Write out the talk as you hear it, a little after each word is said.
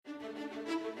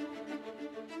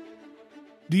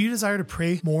Do you desire to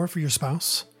pray more for your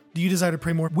spouse? Do you desire to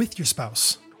pray more with your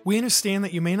spouse? We understand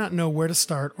that you may not know where to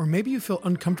start, or maybe you feel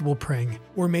uncomfortable praying,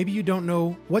 or maybe you don't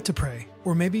know what to pray,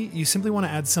 or maybe you simply want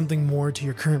to add something more to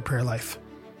your current prayer life.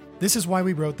 This is why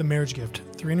we wrote The Marriage Gift,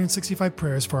 365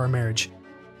 Prayers for Our Marriage.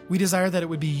 We desire that it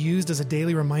would be used as a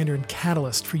daily reminder and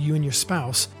catalyst for you and your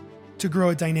spouse to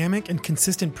grow a dynamic and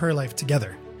consistent prayer life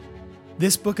together.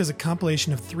 This book is a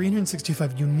compilation of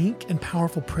 365 unique and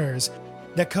powerful prayers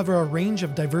that cover a range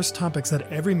of diverse topics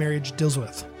that every marriage deals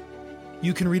with.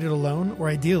 You can read it alone, or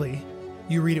ideally,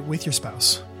 you read it with your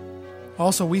spouse.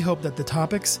 Also, we hope that the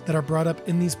topics that are brought up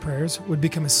in these prayers would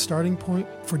become a starting point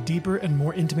for deeper and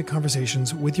more intimate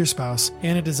conversations with your spouse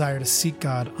and a desire to seek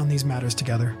God on these matters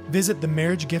together. Visit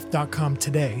themarriagegift.com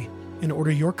today and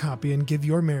order your copy and give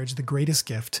your marriage the greatest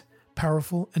gift,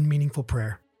 powerful and meaningful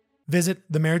prayer. Visit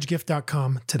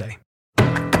themarriagegift.com today.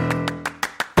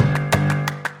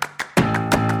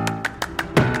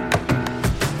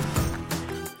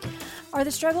 Are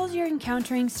the struggles you're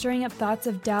encountering stirring up thoughts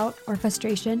of doubt or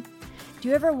frustration? Do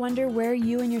you ever wonder where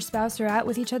you and your spouse are at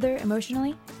with each other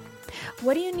emotionally?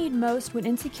 What do you need most when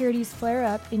insecurities flare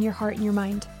up in your heart and your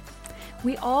mind?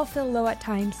 We all feel low at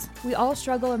times. We all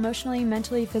struggle emotionally,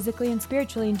 mentally, physically, and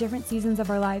spiritually in different seasons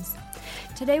of our lives.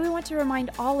 Today, we want to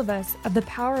remind all of us of the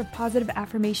power of positive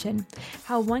affirmation,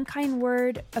 how one kind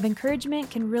word of encouragement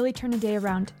can really turn a day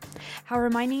around, how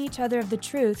reminding each other of the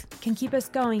truth can keep us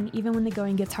going even when the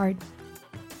going gets hard.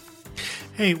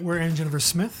 Hey, we're Aaron and Jennifer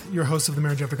Smith, your hosts of the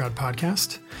Marriage After God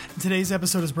podcast. Today's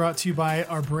episode is brought to you by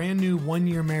our brand new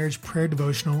one-year marriage prayer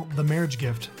devotional, The Marriage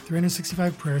Gift,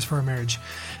 365 Prayers for Our Marriage.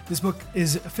 This book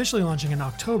is officially launching in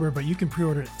October, but you can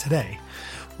pre-order it today.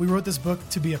 We wrote this book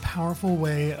to be a powerful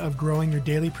way of growing your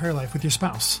daily prayer life with your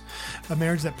spouse. A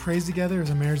marriage that prays together is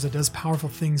a marriage that does powerful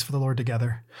things for the Lord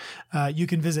together. You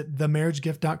can visit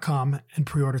themarriagegift.com and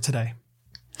pre-order today.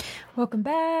 Welcome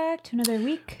back to another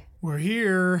week. We're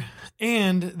here,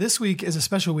 and this week is a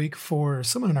special week for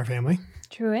someone in our family.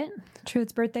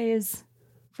 Truett's birthday is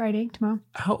Friday, tomorrow.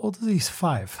 How old is he? He's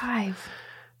 5. 5.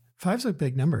 5's a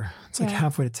big number. It's like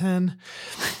halfway to 10.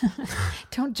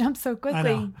 Don't jump so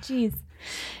quickly. Jeez.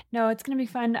 No, it's going to be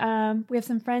fun. We have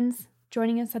some friends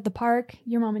joining us at the park.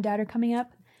 Your mom and dad are coming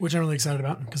up. Which I'm really excited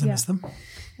about because I miss them.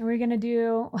 And we're going to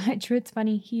do, Truett's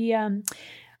funny.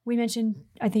 We mentioned,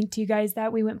 I think, to you guys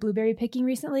that we went blueberry picking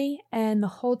recently, and the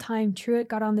whole time Truett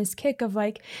got on this kick of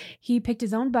he picked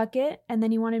his own bucket, and then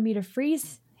he wanted me to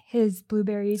freeze his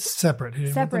blueberries separate. He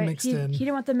didn't want them mixed in. He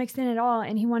didn't want them mixed in at all,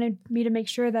 and he wanted me to make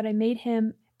sure that I made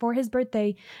him, for his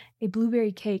birthday, a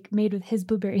blueberry cake made with his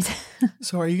blueberries.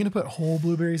 So are you going to put whole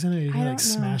blueberries in it, or are you going to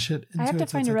smash it into it? I have to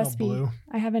find a recipe.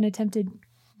 I haven't attempted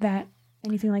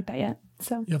anything like that yet.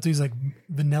 So you have to use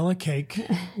vanilla cake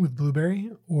with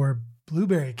blueberry or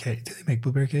blueberry cake. Do they make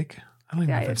blueberry cake? I don't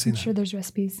even know if I've seen that. I'm sure there's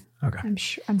recipes. Okay.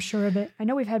 I'm sure of it. I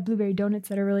know we've had blueberry donuts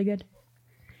that are really good.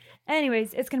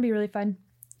 Anyways, it's going to be really fun.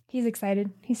 He's excited.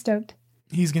 He's stoked.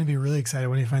 He's going to be really excited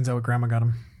when he finds out what Grandma got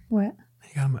him. What?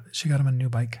 She got him a new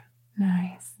bike.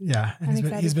 Nice. Yeah. And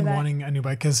he's been wanting a new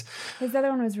bike because his other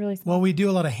one was really small. Well, we do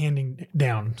a lot of handing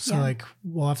down. So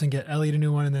we'll often get Elliot a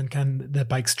new one and then kind of the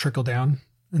bikes trickle down.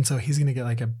 And so he's going to get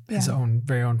his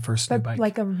very own first new bike.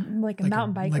 Like a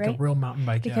mountain bike, right? Like a real mountain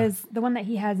bike, because the one that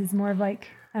he has is more of I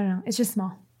don't know, it's just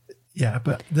small. Yeah,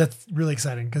 but that's really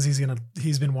exciting because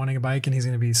he's been wanting a bike and he's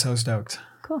going to be so stoked.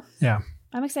 Cool. Yeah.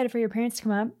 I'm excited for your parents to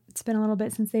come up. It's been a little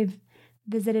bit since they've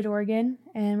visited Oregon,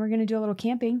 and we're going to do a little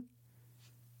camping.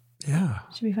 Yeah.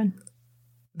 Should be fun.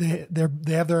 They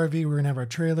have their RV. We're going to have our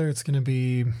trailer. It's going to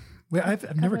be,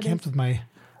 I've never camped with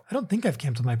I don't think I've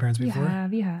camped with my parents before. You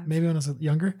have. Maybe when I was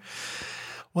younger.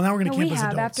 Well, now we're going to camp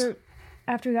as adults.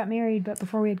 After we got married, but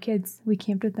before we had kids, we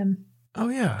camped with them. Oh,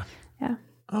 yeah. Yeah.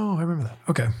 Oh, I remember that.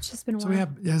 Okay. It's just been a while. So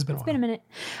it's been a while. It's been a minute.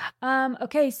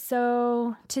 Okay,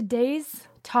 so today's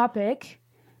topic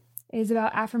is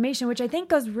about affirmation, which I think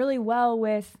goes really well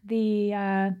with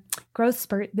the growth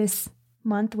spurt this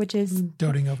month, which is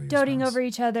doting over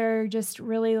each other, just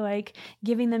really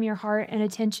giving them your heart and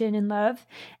attention and love.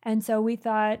 And so we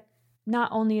thought,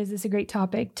 not only is this a great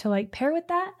topic to pair with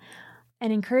that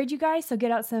and encourage you guys, so get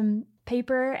out some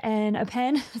paper and a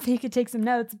pen so you could take some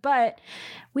notes, but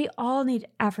we all need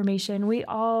affirmation. We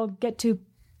all get to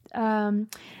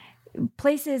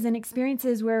places and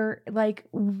experiences where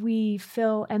we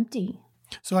feel empty.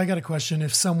 So I got a question.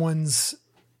 If someone's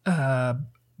the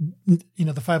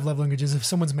 5 love languages, if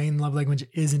someone's main love language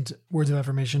isn't words of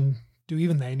affirmation, do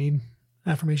even they need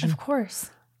affirmation? Of course.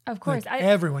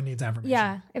 Everyone needs affirmation.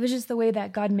 Yeah. It was just the way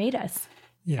that God made us.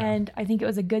 Yeah. And I think it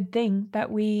was a good thing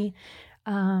that we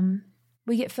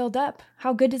we get filled up.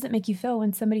 How good does it make you feel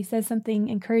when somebody says something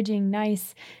encouraging,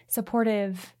 nice,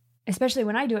 supportive, especially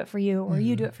when I do it for you or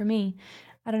you do it for me?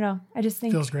 I don't know. I just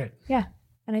think feels great. Yeah.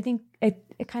 And I think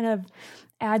it kind of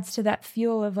adds to that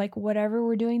fuel of like whatever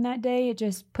we're doing that day. It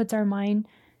just puts our mind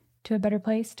to a better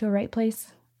place, to a right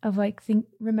place of like,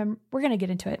 remember, we're going to get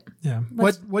into it. Yeah.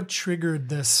 What triggered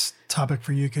this topic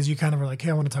for you? Because you kind of were like, hey,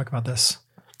 I want to talk about this.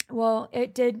 Well,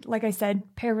 it did, like I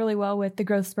said, pair really well with the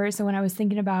growth spurt. So when I was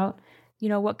thinking about,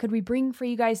 what could we bring for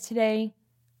you guys today?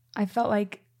 I felt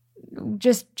like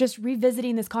just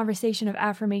revisiting this conversation of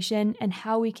affirmation and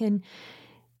how we can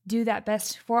do that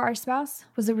best for our spouse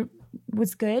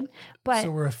was good. But so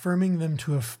we're affirming them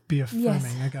to be affirming.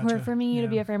 Yes, I gotcha. We're affirming you to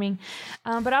be affirming.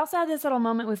 But I also had this little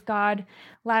moment with God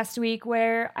last week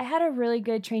where I had a really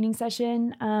good training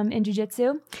session in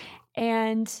jiu-jitsu.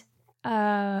 And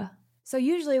so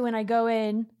usually when I go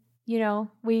in,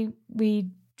 we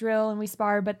drill and we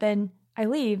spar, but then I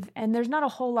leave and there's not a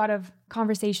whole lot of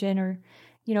conversation or,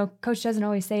 coach doesn't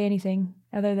always say anything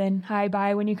other than hi,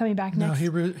 bye, when you're coming back next. No,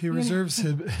 he reserves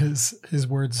his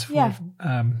words for,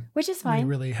 which is fine. When he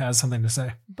really has something to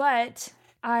say. But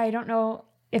I don't know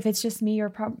if it's just me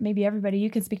or maybe everybody, you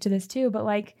can speak to this too, but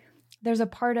like there's a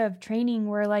part of training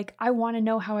where like, I want to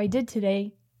know how I did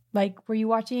today. Like, were you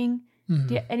watching?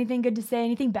 Do you have anything good to say?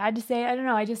 Anything bad to say? I don't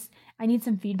know. I need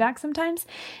some feedback sometimes.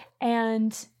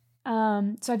 And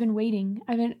so I've been waiting.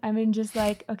 I've been just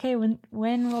like, okay, when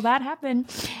will that happen?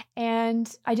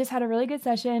 And I just had a really good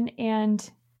session.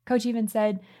 And coach even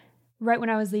said right when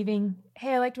I was leaving,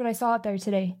 hey, I liked what I saw out there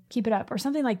today. Keep it up or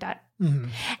something like that. Mm-hmm.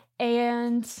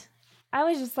 And I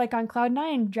was just like on cloud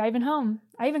 9 driving home.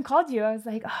 I even called you. I was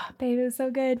like, oh, babe, it was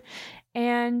so good.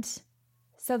 And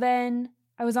so then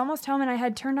I was almost home and I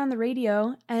had turned on the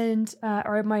radio and,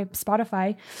 or my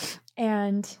Spotify,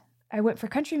 and I went for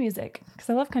country music because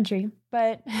I love country,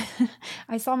 but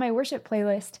I saw my worship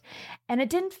playlist and it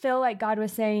didn't feel like God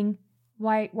was saying,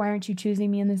 why aren't you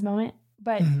choosing me in this moment?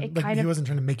 But it like he wasn't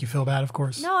trying to make you feel bad, of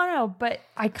course. No, but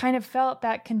I kind of felt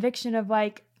that conviction of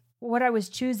like what I was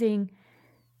choosing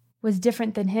was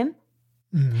different than him.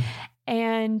 Mm-hmm.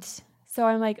 And so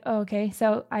I'm like, oh, okay.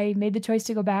 So I made the choice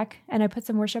to go back and I put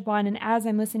some worship on. And as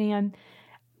I'm listening,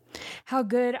 how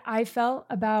good I felt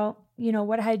about,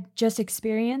 what I had just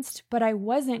experienced, but I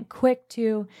wasn't quick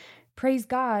to praise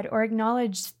God or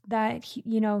acknowledge that,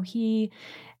 he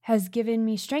has given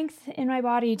me strength in my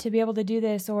body to be able to do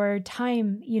this, or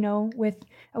time,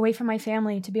 away from my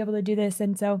family to be able to do this.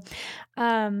 And so,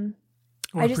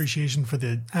 or appreciation for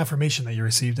the affirmation that you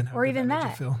received and how or even that made that.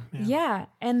 you feel. Yeah.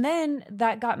 And then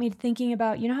that got me thinking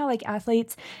about, how like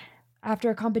athletes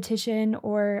after a competition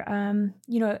or,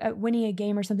 winning a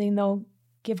game or something, they'll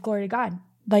give glory to God,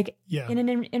 like in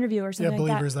an interview or something like that.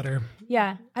 Yeah, believers that are.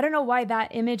 Yeah. I don't know why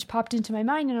that image popped into my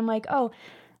mind. And I'm like, oh,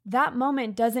 that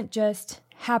moment doesn't just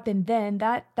happen then.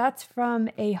 That's from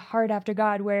a heart after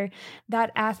God where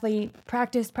that athlete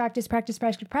practice,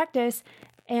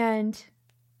 and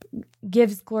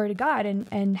gives glory to God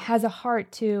and has a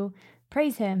heart to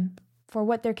praise him for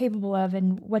what they're capable of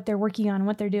and what they're working on and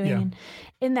what they're doing. Yeah. And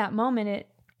in that moment,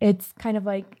 it's kind of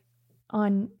like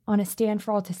on a stand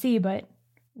for all to see, but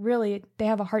really they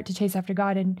have a heart to chase after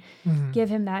God and give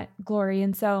him that glory.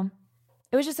 And so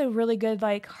it was just a really good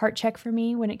like heart check for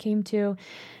me when it came to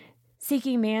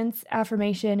seeking man's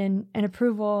affirmation and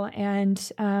approval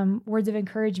and words of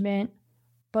encouragement.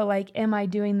 But like, am I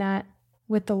doing that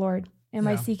with the Lord? Am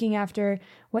I seeking after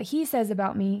what he says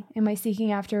about me? Am I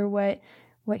seeking after what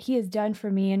he has done for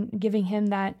me and giving him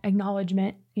that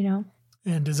acknowledgement,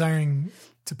 And desiring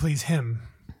to please him,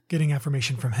 getting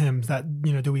affirmation from him, that,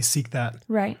 do we seek that?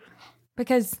 Right.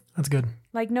 Because that's good.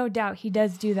 Like, no doubt he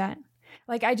does do that.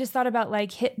 Like, I just thought about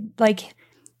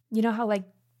how like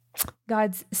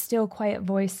God's still quiet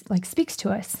voice, like speaks to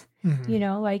us,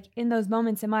 like in those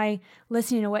moments, am I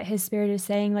listening to what his spirit is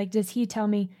saying? Like, does he tell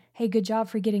me, hey, good job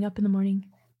for getting up in the morning.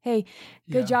 Hey,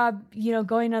 good job,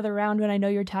 going another round when I know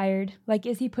you're tired. Like,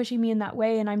 is he pushing me in that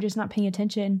way and I'm just not paying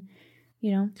attention,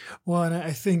 Well, and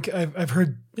I think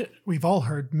we've all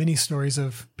heard many stories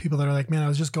of people that are like, man, I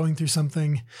was just going through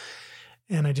something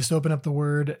and I just open up the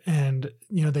word and,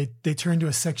 they turn to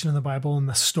a section in the Bible and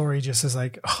the story just is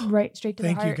like, oh, right, straight to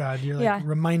the heart. Thank you, God. You're like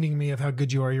reminding me of how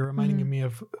good you are. You're reminding me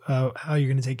of how you're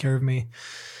going to take care of me.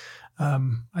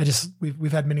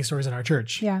 We've had many stories in our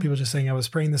church. Yeah. People just saying, I was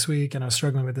praying this week and I was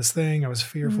struggling with this thing. I was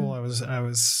fearful. I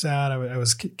was sad. I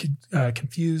was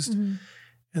confused. And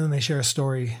then they share a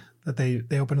story that they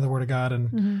open to the Word of God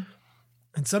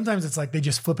and sometimes it's like they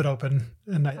just flip it open.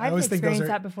 And I always think those are,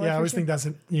 that before, I always think that's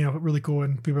really cool.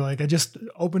 And people are like, I just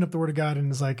opened up the Word of God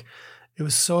and it's like, it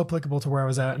was so applicable to where I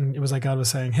was at. And it was like God was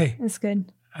saying, hey, That's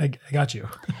good. I got you.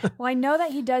 Well, I know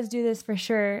that he does do this for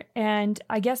sure. And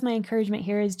I guess my encouragement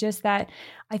here is just that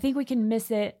I think we can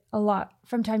miss it a lot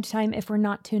from time to time if we're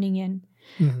not tuning in.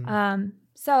 Mm-hmm.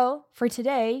 So for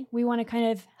today, we want to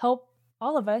kind of help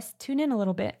all of us tune in a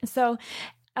little bit. So,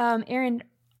 Aaron,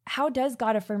 how does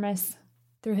God affirm us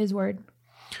through his word?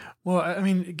 Well, I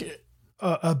mean,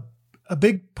 a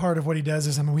big part of what he does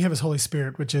is, I mean, we have his Holy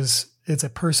Spirit, which is, it's a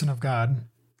person of God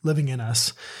living in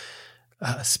us,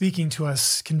 speaking to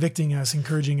us, convicting us,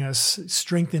 encouraging us,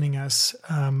 strengthening us.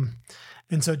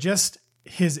 And so just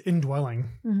his indwelling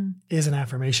is an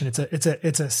affirmation.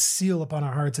 It's a seal upon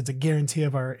our hearts. It's a guarantee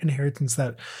of our inheritance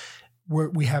that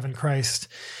we have in Christ.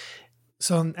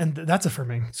 So, and that's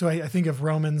affirming. So I think of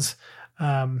Romans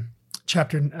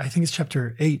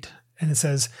chapter 8, and it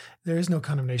says, there is no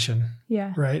condemnation.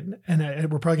 Yeah. Right.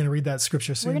 And we're probably going to read that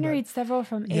scripture soon. We're going to read several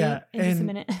from 8 in just a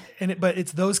minute. But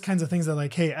it's those kinds of things that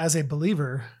like, hey, as a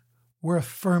believer, we're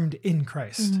affirmed in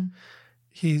Christ.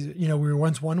 We were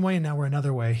once one way and now we're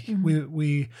another way.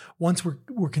 We once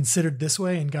were considered this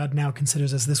way, and God now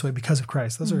considers us this way because of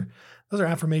Christ. Those are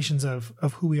affirmations of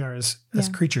who we are as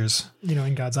creatures,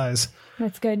 in God's eyes.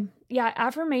 That's good. Yeah.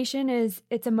 Affirmation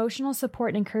it's emotional support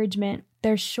and encouragement.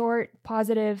 They're short,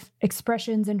 positive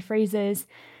expressions and phrases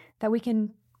that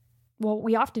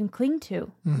we often cling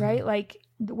to, right? Like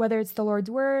whether it's the Lord's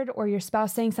word or your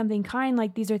spouse saying something kind,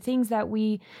 like these are things that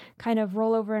we kind of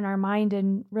roll over in our mind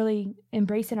and really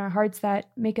embrace in our hearts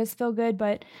that make us feel good,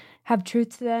 but have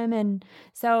truth to them. And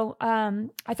so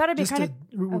I thought it'd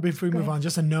be before we move on,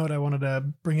 just a note I wanted to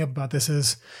bring up about this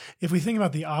is, if we think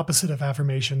about the opposite of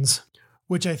affirmations,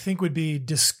 which I think would be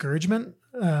discouragement,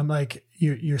 like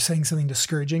you're saying something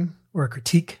discouraging or a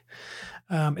critique.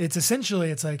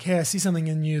 It's like, hey, I see something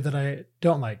in you that I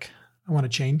don't like. I want to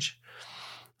change.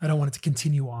 I don't want it to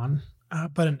continue on.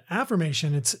 But an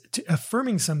affirmation,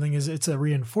 affirming something it's a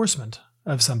reinforcement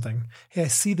of something. Hey, I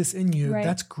see this in you. Right.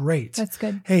 That's great. That's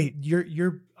good. Hey,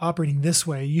 you're operating this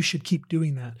way. You should keep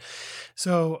doing that.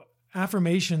 So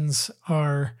affirmations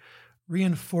are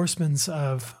reinforcements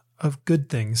of good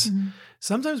things.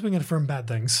 Sometimes we can affirm bad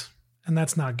things, and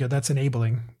that's not good. That's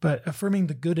enabling. But affirming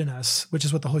the good in us, which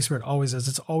is what the Holy Spirit always is,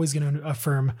 it's always going to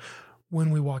affirm when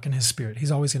we walk in his Spirit.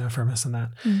 He's always going to affirm us in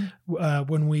that.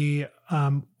 When we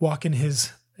walk in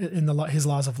his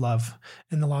laws of love,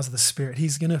 in the laws of the Spirit,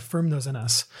 he's going to affirm those in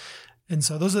us. And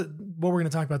so those are what we're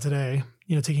going to talk about today,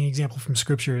 taking an example from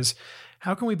Scripture is,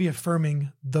 how can we be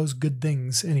affirming those good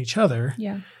things in each other?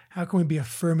 Yeah. How can we be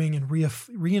affirming and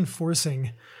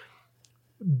reinforcing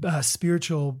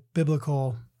spiritual,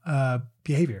 biblical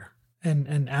behavior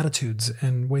and attitudes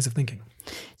and ways of thinking?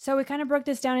 So we kind of broke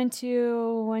this down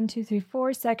into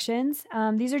 4 sections.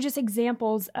 These are just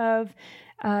examples of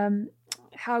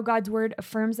how God's word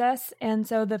affirms us. And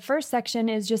so the first section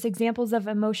is just examples of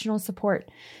emotional support.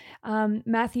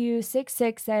 Matthew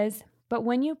 6:6 says, "But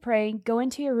when you pray, go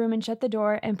into your room and shut the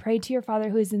door and pray to your Father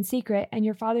who is in secret, and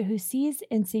your Father who sees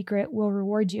in secret will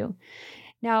reward you."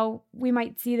 Now, we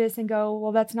might see this and go,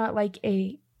 well, that's not like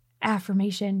a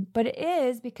affirmation, but it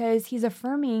is, because he's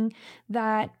affirming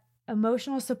that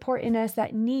emotional support in us,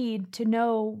 that need to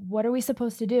know what are we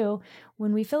supposed to do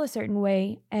when we feel a certain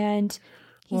way. And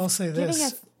I'll say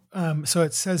this. So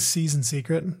it says sees in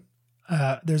secret.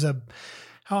 How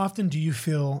often do you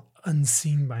feel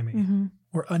unseen by me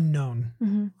or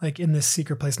unknown, like in this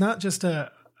secret place? Not just I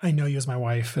know you as my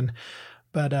wife,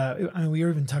 but we were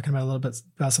even talking about a little bit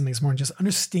about something this morning, just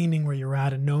understanding where you're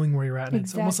at and knowing where you're at. And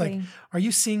It's almost like, are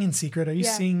you seeing in secret? Are you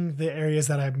seeing the areas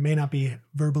that I may not be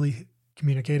verbally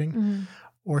communicating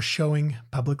or showing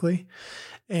publicly?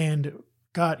 And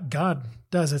God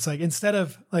does. It's like, instead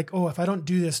of like, oh, if I don't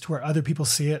do this to where other people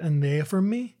see it and they affirm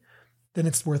me, then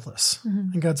it's worthless.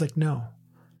 And God's like, no.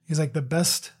 He's like, the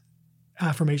best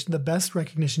affirmation, the best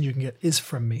recognition you can get is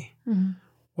from me.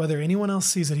 Whether anyone else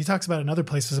sees it. He talks about in other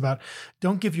places about,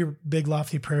 don't give your big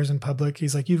lofty prayers in public.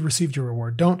 He's like, you've received your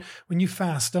reward. When you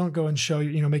fast, don't go and show,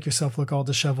 make yourself look all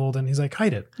disheveled. And he's like,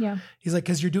 hide it. Yeah. He's like,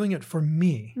 because you're doing it for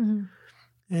me.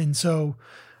 And so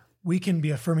we can be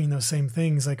affirming those same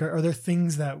things. Like, are there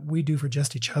things that we do for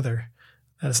just each other?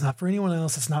 That it's not for anyone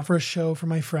else. It's not for a show for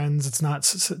my friends. It's not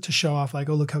to show off like,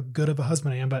 oh, look how good of a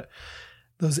husband I am. But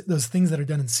those things that are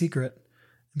done in secret,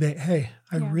 I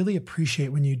really appreciate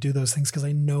when you do those things, because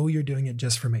I know you're doing it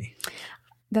just for me.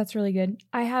 That's really good.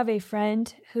 I have a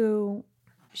friend who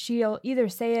she'll either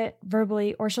say it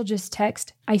verbally or she'll just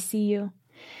text, "I see you."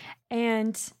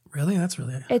 And really, that's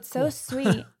really it's cool. So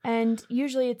sweet. And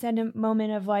usually it's in a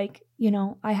moment of like,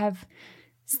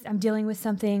 I'm dealing with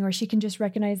something, or she can just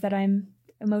recognize that I'm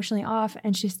emotionally off,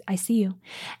 and I see you.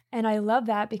 And I love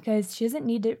that because she doesn't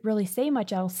need to really say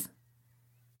much else.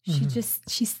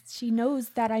 She knows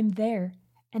that I'm there,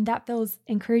 and that feels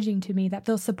encouraging to me. That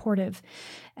feels supportive.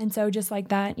 And so just like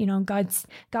that,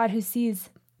 God who sees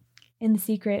in the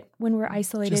secret when we're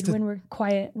isolated, when we're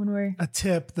quiet, when we're a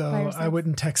tip though, I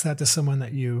wouldn't text that to someone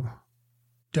that you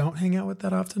don't hang out with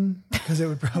that often, because it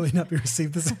would probably not be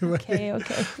received the same way.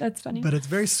 Okay. That's funny. But it's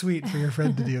very sweet for your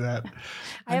friend to do that.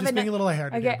 I'm just being a little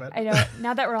hard to do, but I know.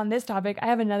 Now that we're on this topic, I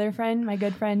have another friend, my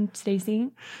good friend,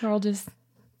 Stacy, who I'll just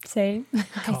say,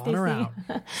 calling her out.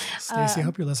 Stacy, I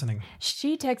hope you're listening.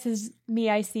 She texts me,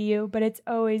 I see you, but it's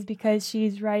always because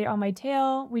she's right on my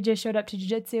tail. We just showed up to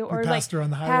jiu-jitsu, or passed her on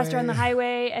the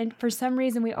highway. And for some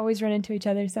reason we always run into each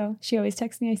other. So she always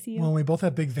texts me, I see you. Well, we both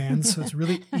have big vans, so it's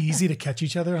really easy to catch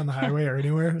each other on the highway or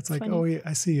anywhere. It's like, funny. Oh,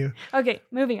 I see you. Okay,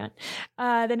 moving on.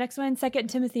 The next one, 2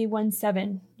 Timothy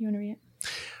 1:7. You want to read it?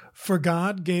 For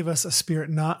God gave us a spirit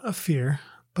not of fear,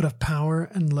 but of power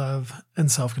and love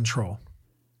and self-control.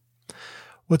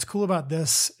 What's cool about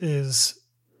this is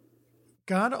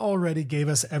God already gave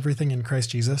us everything in Christ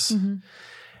Jesus. Mm-hmm.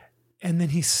 And then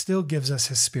he still gives us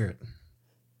his spirit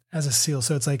as a seal.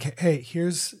 So it's like, hey,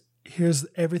 here's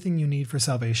everything you need for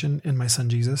salvation in my son,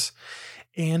 Jesus.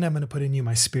 And I'm going to put in you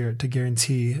my spirit to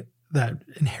guarantee that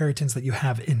inheritance that you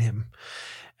have in him.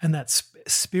 And that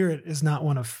spirit is not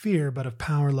one of fear, but of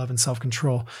power, love, and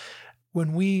self-control.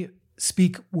 When we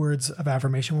speak words of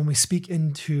affirmation, when we speak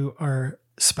into our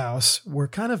spouse, we're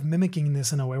kind of mimicking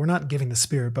this in a way. We're not giving the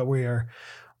spirit, but we are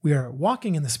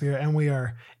walking in the spirit, and we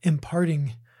are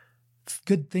imparting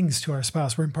good things to our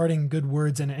spouse. We're imparting good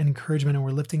words and encouragement, and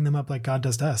we're lifting them up like God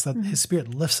does to us. That his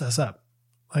spirit lifts us up,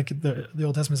 like the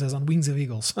Old Testament says, on wings of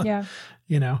eagles. Yeah.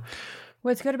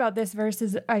 What's good about this verse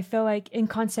is I feel like in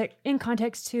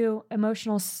context to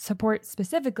emotional support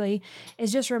specifically,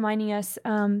 is just reminding us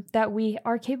that we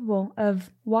are capable of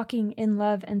walking in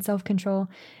love and self-control,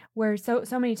 where so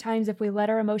many times if we let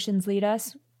our emotions lead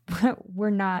us, we're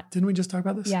not. Didn't we just talk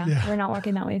about this? Yeah, we're not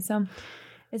walking that way. So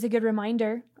it's a good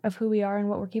reminder of who we are and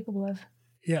what we're capable of.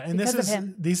 Yeah, and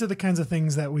these are the kinds of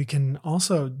things that we can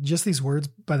also, just these words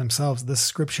by themselves, this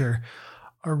scripture,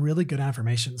 are really good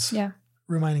affirmations. Yeah.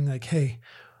 Reminding like, hey,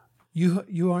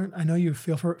 you aren't, I know you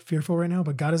feel fearful right now,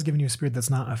 but God has given you a spirit that's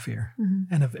not of fear,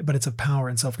 but it's of power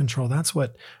and self-control. That's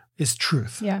what is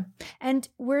truth. Yeah. And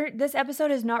this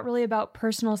episode is not really about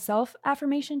personal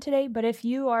self-affirmation today, but if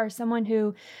you are someone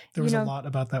who, there was a lot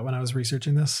about that when I was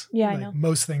researching this. Yeah, like, I know.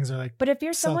 Most things are like, but if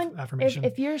you're someone,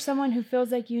 if you're someone who feels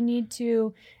like you need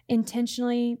to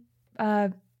intentionally,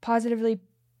 positively,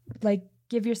 like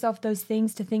give yourself those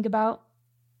things to think about,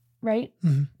 right?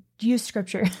 Mm-hmm. Use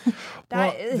scripture.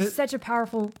 Is such a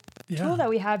powerful tool that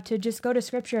we have to just go to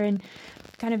scripture and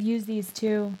kind of use these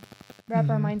to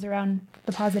wrap our minds around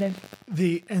the positive.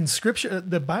 And scripture,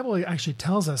 the Bible actually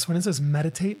tells us when it says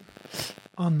meditate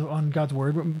on God's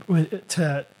word,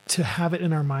 to have it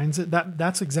in our minds.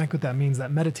 That's exactly what that means. That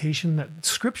meditation, that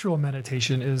scriptural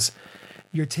meditation, is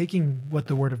you're taking what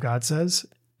the word of God says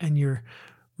and you're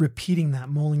repeating that,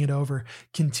 mulling it over,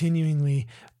 continually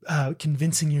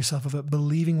convincing yourself of it,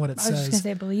 believing what it says. I was just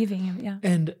going to say believing, yeah.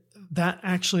 And that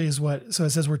actually is so it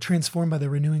says we're transformed by the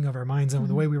renewing of our minds. And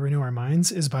the way we renew our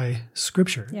minds is by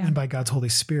scripture and by God's Holy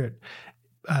Spirit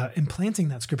implanting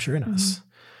that scripture in us.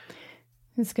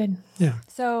 That's good. Yeah.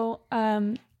 So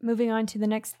moving on to the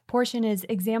next portion is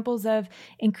examples of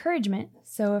encouragement.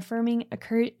 So affirming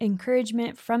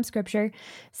encouragement from scripture.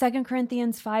 2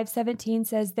 Corinthians 5:17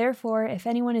 says, therefore, if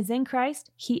anyone is in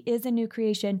Christ, he is a new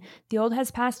creation. The old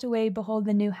has passed away. Behold,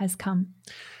 the new has come.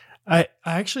 I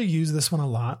actually use this one a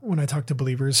lot when I talk to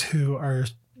believers who are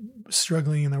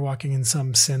struggling and they're walking in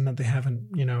some sin that they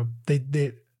haven't,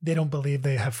 they don't believe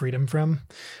they have freedom from.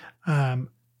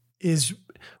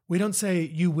 We don't say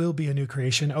you will be a new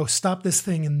creation. Oh, stop this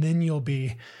thing and then you'll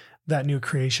be that new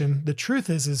creation. The truth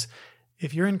is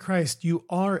if you're in Christ, you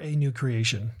are a new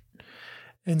creation.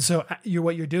 And so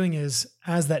what you're doing is,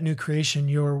 as that new creation,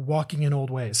 you're walking in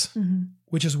old ways,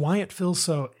 which is why it feels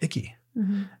so icky.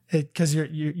 Because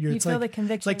it's feel like, the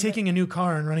conviction. It's like taking a new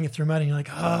car and running it through mud and you're like,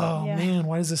 oh man,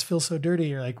 why does this feel so dirty?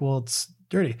 You're like, well, it's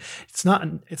dirty. It's not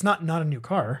a new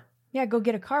car. Yeah, go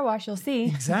get a car wash. You'll see.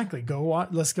 Exactly.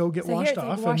 Let's go get washed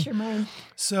off. Wash your mind.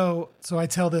 So I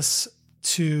tell this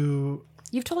to.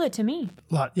 You've told it to me.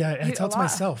 A lot. Yeah. And I tell it to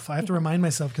myself. I have to remind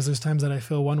myself, because there's times that I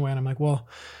feel one way and I'm like, well,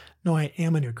 no, I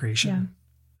am a new creation.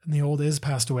 Yeah. And the old is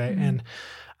passed away and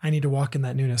I need to walk in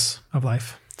that newness of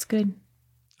life. It's good.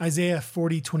 Isaiah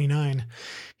 40:29,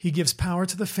 he gives power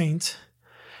to the faint,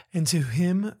 and to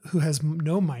him who has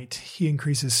no might, he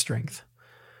increases strength.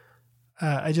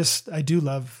 I do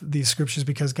love these scriptures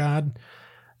because God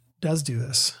does do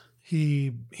this.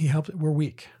 He helps. We're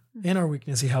weak. In our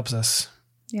weakness, he helps us.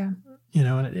 Yeah.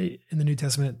 And in the New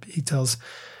Testament, he tells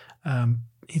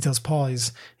Paul,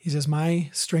 he says, my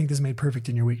strength is made perfect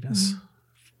in your weakness.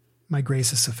 My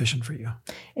grace is sufficient for you.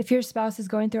 If your spouse is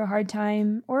going through a hard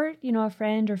time, or, a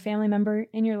friend or family member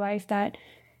in your life that,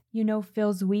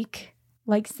 feels weak,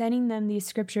 like sending them these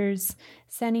scriptures,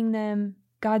 sending them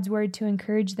God's word to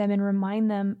encourage them and remind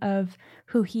them of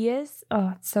who he is.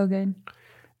 Oh, it's so good.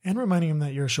 And reminding them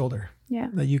that you're a shoulder. Yeah.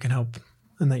 That you can help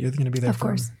and that you're going to be there for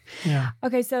them. Of course. Yeah.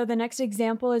 Okay, so the next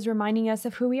example is reminding us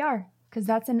of who we are, because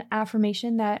that's an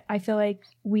affirmation that I feel like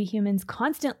we humans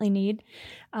constantly need.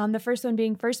 The first one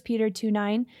being 1 Peter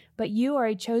 2:9, but you are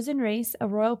a chosen race, a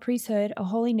royal priesthood, a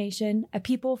holy nation, a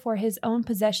people for his own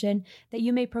possession, that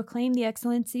you may proclaim the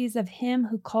excellencies of him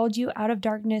who called you out of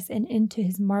darkness and into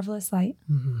his marvelous light.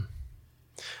 Mm-hmm.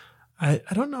 I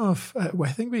don't know if, I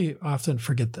think we often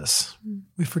forget this.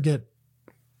 We forget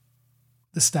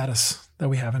the status that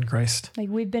we have in Christ. Like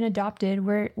we've been adopted,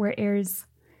 we're heirs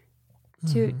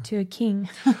to a king.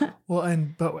 Well,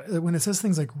 but when it says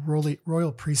things like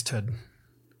royal priesthood,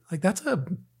 like that's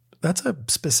a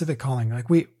specific calling. Like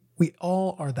we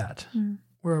all are that.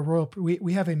 We're a royal.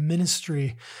 We have a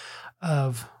ministry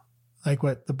of, like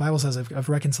what the Bible says, of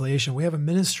reconciliation. We have a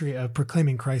ministry of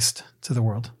proclaiming Christ to the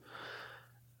world.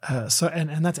 So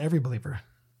that's every believer,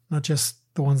 not just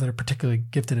the ones that are particularly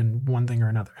gifted in one thing or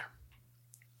another.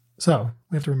 So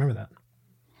we have to remember that.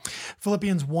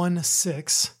 Philippians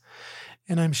 1:6.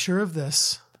 And I'm sure of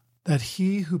this, that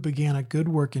he who began a good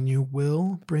work in you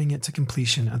will bring it to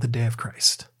completion at the day of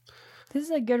Christ. This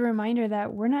is a good reminder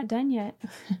that we're not done yet.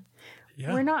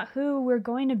 Yeah. We're not who we're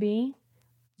going to be.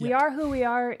 We are who we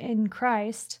are in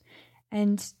Christ.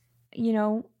 And,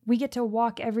 we get to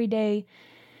walk every day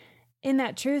in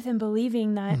that truth and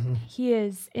believing that he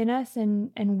is in us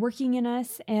and working in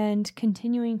us and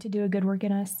continuing to do a good work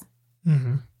in us.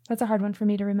 Mm-hmm. That's a hard one for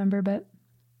me to remember, but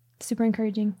super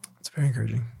encouraging. It's very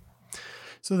encouraging.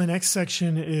 So the next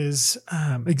section is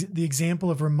the example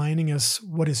of reminding us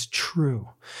what is true.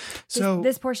 So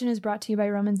this portion is brought to you by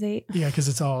Romans 8. Yeah,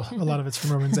 because a lot of it's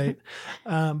from Romans 8.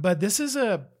 But this is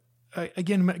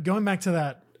again, going back to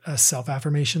that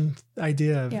self-affirmation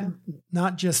idea of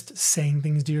not just saying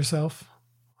things to yourself,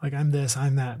 like I'm this,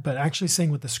 I'm that, but actually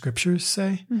saying what the scriptures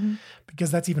say,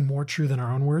 because that's even more true than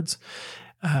our own words.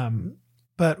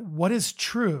 But what is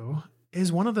true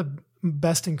is one of the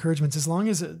best encouragements, as long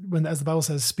as as the Bible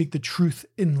says, speak the truth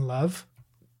in love.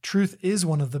 Truth is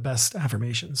one of the best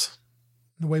affirmations.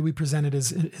 The way we present it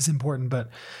is important, but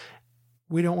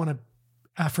we don't want to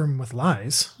affirm with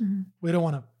lies. We don't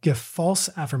want to give false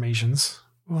affirmations.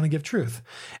 We want to give truth.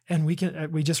 And we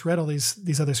just read all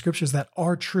these other scriptures that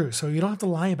are true. So you don't have to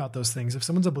lie about those things. If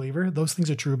someone's a believer, those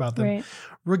things are true about them,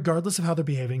 regardless of how they're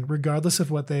behaving, regardless of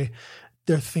what they're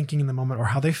thinking in the moment or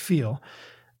how they feel.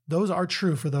 Those are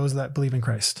true for those that believe in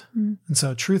Christ. And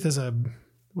so truth is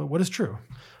what is true?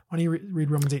 Why don't you read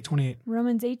Romans 8:28?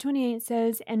 Romans 8:28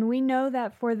 says, and we know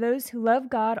that for those who love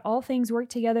God, all things work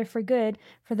together for good,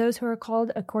 for those who are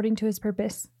called according to his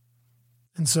purpose.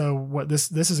 And so what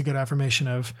this is a good affirmation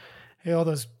of, hey, all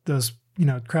those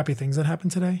crappy things that happen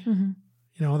today,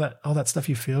 all that stuff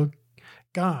you feel,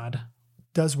 God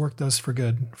does work those for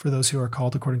good for those who are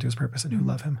called according to his purpose and who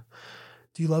love him.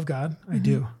 Do you love God? I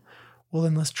do. Well,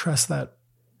 then let's trust that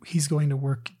he's going to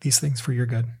work these things for your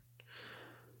good.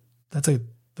 That's a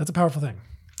powerful thing.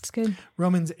 It's good.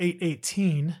 Romans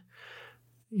 8:18,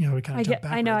 we kind of jump backwards.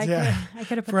 I know. I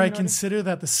could have put For I consider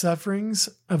that the sufferings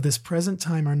of this present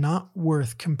time are not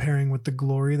worth comparing with the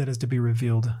glory that is to be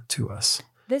revealed to us.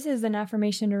 This is an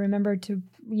affirmation to remember to,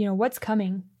 what's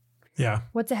coming. Yeah.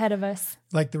 What's ahead of us.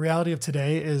 Like the reality of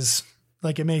today is,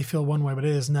 like, it may feel one way, but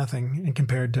it is nothing in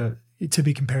compared to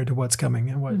what's coming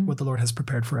and what the Lord has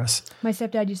prepared for us. My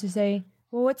stepdad used to say,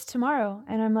 well, what's tomorrow?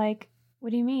 And I'm like,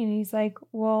 what do you mean? And he's like,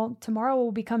 well, tomorrow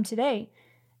will become today.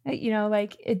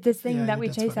 This thing that we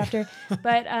chase after.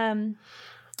 But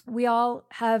we all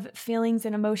have feelings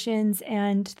and emotions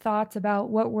and thoughts about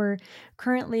what we're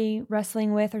currently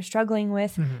wrestling with or struggling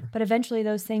with. But eventually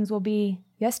those things will be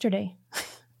yesterday.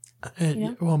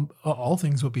 Well, all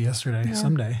things will be yesterday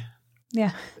someday.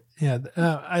 Yeah. Yeah.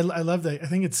 I love that. I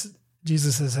think it's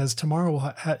Jesus says tomorrow will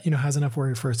has enough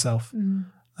worry for itself.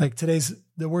 Like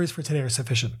the worries for today are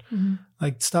sufficient.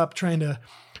 Like stop trying to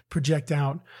project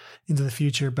out into the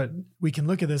future, but we can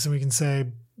look at this and we can say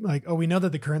like, oh, we know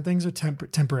that the current things are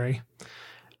temporary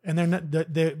and they're not,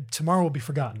 tomorrow will be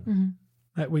forgotten.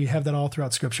 We have that all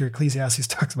throughout scripture. Ecclesiastes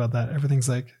talks about that. Everything's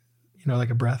like, like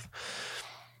a breath.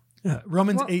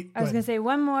 Romans 8. I was going to say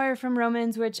one more from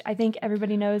Romans, which I think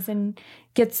everybody knows and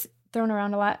gets thrown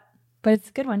around a lot, but it's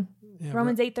a good one. Yeah,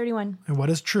 Romans 8:31. And what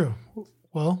is true?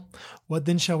 Well, what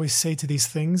then shall we say to these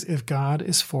things? If God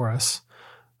is for us,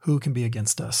 who can be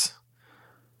against us?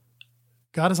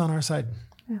 God is on our side.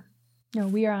 Yeah. No,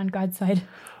 we are on God's side.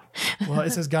 Well,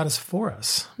 it says God is for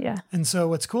us. Yeah. And so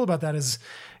what's cool about that is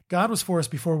God was for us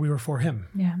before we were for him.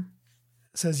 Yeah.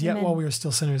 It says, yet while we were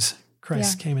still sinners,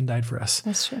 Christ came and died for us.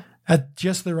 That's true. At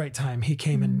just the right time, he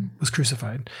came and was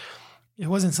crucified. It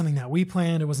wasn't something that we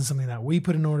planned. It wasn't something that we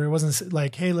put in order. It wasn't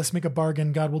like, hey, let's make a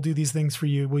bargain. God will do these things for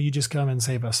you. Will you just come and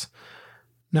save us?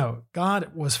 No,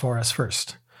 God was for us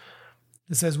first.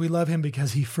 It says we love him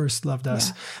because he first loved us.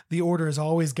 Yeah. The order is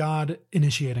always God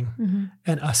initiating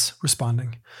and us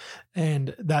responding.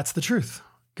 And that's the truth.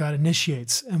 God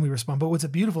initiates and we respond. But what's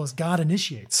beautiful is God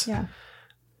initiates. Yeah.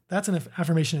 That's an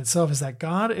affirmation itself, is that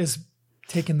God is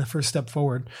taking the first step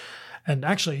forward. And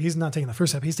actually, he's not taking the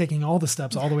first step. He's taking all the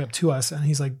steps all the way up to us. And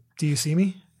he's like, do you see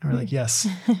me? And we're like, yes.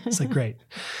 It's like, great.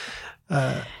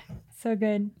 So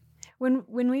good. When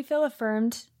we feel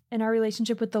affirmed in our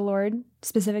relationship with the Lord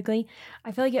specifically,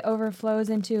 I feel like it overflows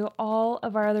into all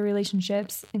of our other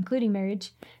relationships, including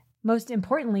marriage, most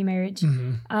importantly, marriage.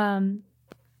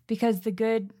 Because the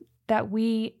good that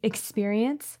we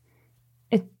experience,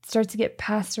 it starts to get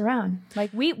passed around.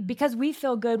 Like because we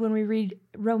feel good when we read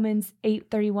Romans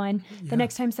 8:31. The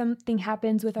next time something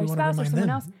happens with our spouse or someone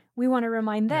else, we want to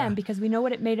remind them because we know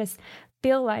what it made us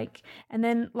feel like. And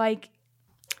then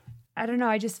I don't know,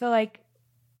 I just feel like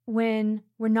when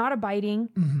we're not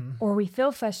abiding or we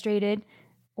feel frustrated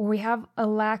or we have a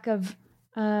lack of,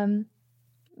 we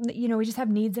just have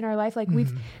needs in our life. Like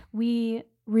we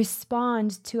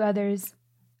respond to others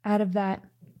out of that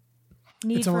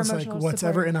need. It's almost like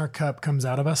whatever in our cup comes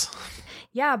out of us.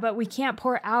 Yeah, but we can't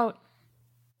pour out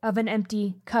of an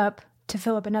empty cup to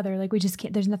fill up another. Like we just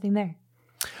can't, there's nothing there.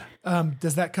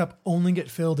 Does that cup only get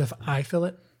filled if I fill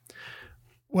it?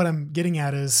 What I'm getting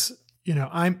at is,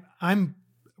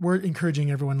 we're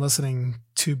encouraging everyone listening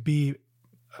to be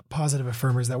positive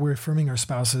affirmers, that we're affirming our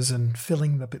spouses and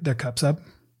filling their cups up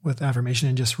with affirmation,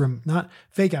 and just not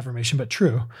fake affirmation, but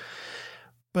true.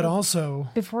 But also,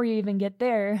 before you even get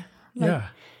there,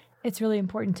 it's really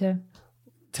important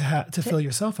to fill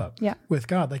yourself up with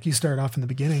God. Like you started off in the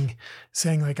beginning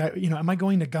saying am I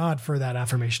going to God for that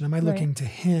affirmation? Am I looking to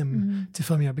him to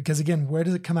fill me up? Because again, where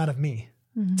does it come out of me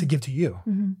to give to you?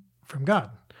 From God.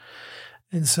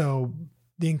 And so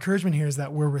the encouragement here is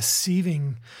that we're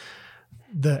receiving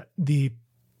the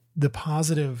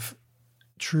positive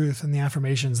truth and the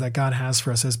affirmations that God has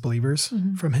for us as believers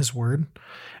from his word.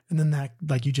 And then that,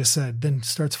 like you just said, then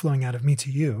starts flowing out of me to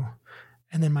you.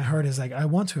 And then my heart is like, I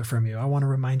want to affirm you. I want to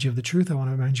remind you of the truth. I want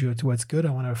to remind you to what's good.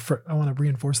 I want to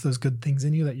reinforce those good things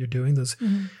in you that you're doing. Those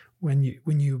when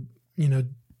you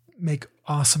make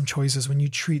awesome choices, when you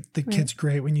treat the kids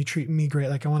great, when you treat me great.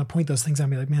 Like I want to point those things out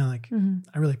and be like, man,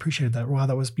 I really appreciated that. Wow,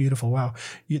 that was beautiful. Wow,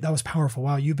 that was powerful.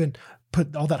 Wow, you've been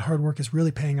put all that hard work is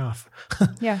really paying off.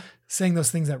 Saying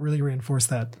those things that really reinforce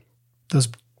those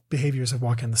behaviors of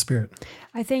walking in the Spirit.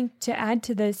 I think to add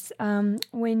to this,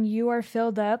 when you are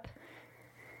filled up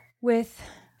with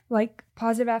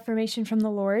positive affirmation from the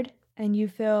Lord and you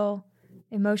feel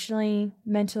emotionally,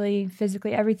 mentally,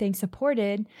 physically, everything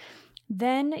supported,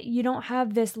 then you don't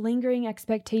have this lingering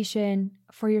expectation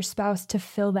for your spouse to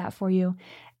fill that for you.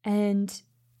 And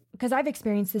because I've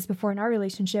experienced this before in our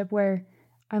relationship where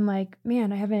I'm like,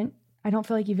 man, I don't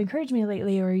feel like you've encouraged me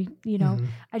lately, or,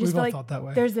 I just feel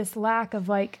like there's this lack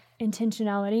of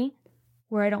intentionality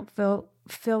where I don't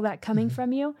feel that coming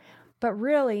from you. But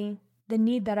really the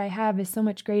need that I have is so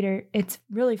much greater. It's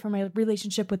really for my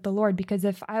relationship with the Lord, because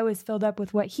if I was filled up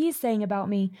with what he's saying about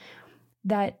me,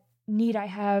 that need I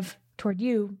have toward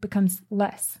you becomes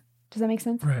less. Does that make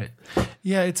sense? Right.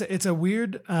 Yeah. It's a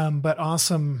weird, but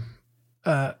awesome,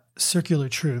 circular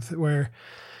truth where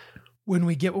when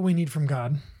we get what we need from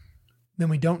God, then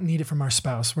we don't need it from our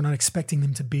spouse. We're not expecting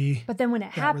them to be. But then when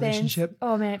it happens,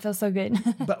 oh man, it feels so good.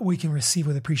 But we can receive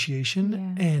with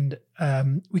appreciation, and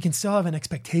we can still have an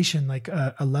expectation, like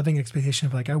a loving expectation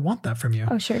of I want that from you.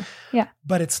 Oh, sure. Yeah.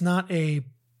 But it's not a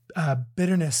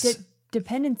bitterness.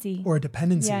 Dependency. Or a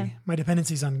dependency. Yeah. My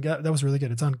dependency is on God. That was really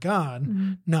good. It's on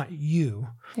God, not you.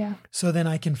 Yeah. So then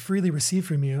I can freely receive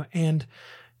from you, and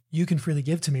you can freely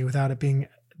give to me without it being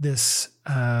this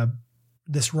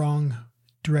wrong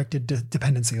directed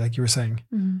dependency, like you were saying.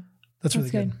 That's really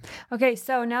good. Okay,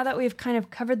 so now that we've kind of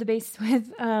covered the base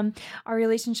with our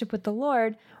relationship with the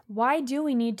Lord, why do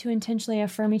we need to intentionally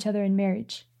affirm each other in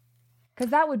marriage?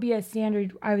 Because that would be a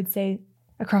standard, I would say,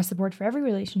 across the board for every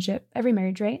relationship, every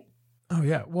marriage, right? Oh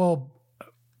yeah. Well,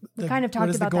 We kind of talked what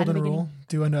is about the that in golden the beginning. rule?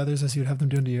 Do unto others as you'd have them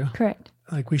do unto you. Correct.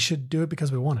 Like we should do it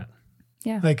because we want it.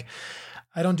 Yeah. Like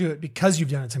I don't do it because you've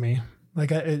done it to me.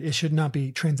 Like it should not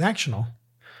be transactional.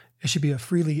 It should be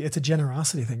it's a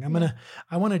generosity thing.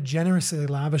 I want to generously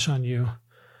lavish on you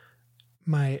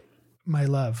my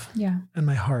love and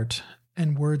my heart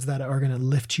and words that are going to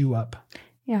lift you up.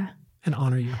 Yeah. And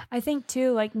honor you. I think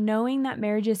too, like knowing that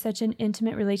marriage is such an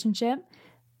intimate relationship,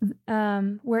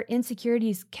 where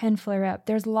insecurities can flare up.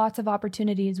 There's lots of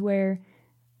opportunities where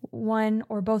one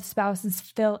or both spouses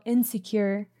feel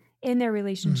insecure in their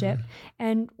relationship.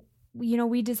 And,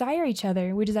 we desire each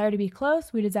other. We desire to be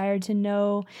close. We desire to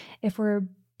know if we're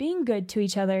being good to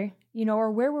each other,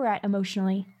 or where we're at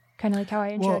emotionally, kind of like how I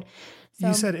introed.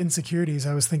 Well, you said insecurities.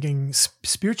 I was thinking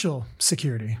spiritual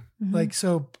security. Like,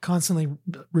 so constantly,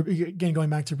 again, going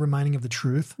back to reminding of the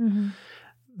truth.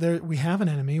 We have an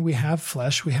enemy, we have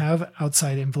flesh, we have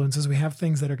outside influences, we have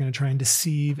things that are going to try and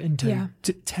deceive and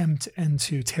to tempt and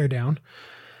to tear down.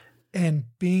 And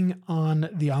being on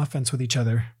the offense with each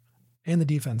other and the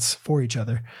defense for each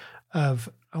other I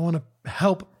want to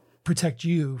help protect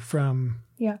you from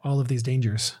all of these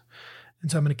dangers. And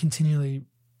so I'm going to continually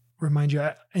remind you,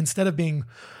 instead of being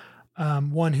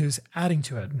one who's adding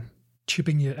to it,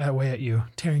 chipping away at you,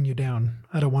 tearing you down.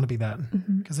 I don't want to be that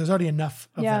because there's already enough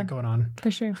of that going on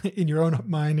for sure in your own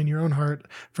mind, in your own heart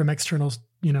from external,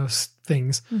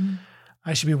 things.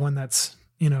 I should be one that's,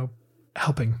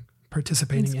 helping,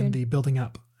 participating in the building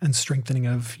up and strengthening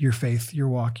of your faith, your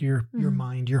walk, your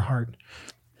mind, your heart.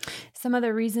 Some of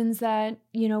the reasons that,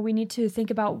 we need to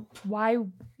think about why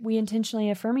we intentionally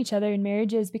affirm each other in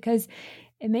marriage is because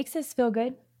it makes us feel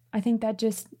good. I think that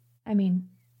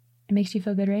it makes you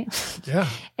feel good, right? Yeah.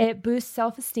 It boosts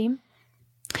self-esteem.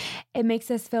 It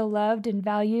makes us feel loved and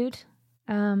valued,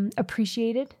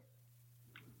 appreciated.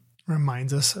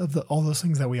 Reminds us of all those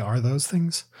things that we are those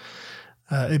things.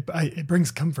 It brings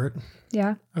comfort.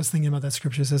 Yeah. I was thinking about that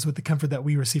scripture. It says, with the comfort that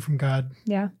we receive from God,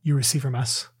 you receive from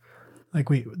us. Like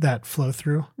that flow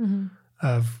through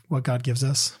of what God gives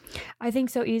us. I think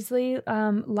so easily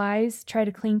lies try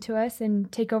to cling to us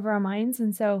and take over our minds.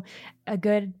 And so a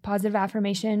good positive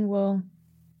affirmation will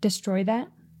destroy that,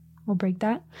 will break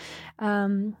that.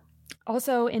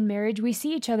 Also in marriage, we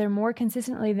see each other more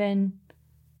consistently than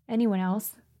anyone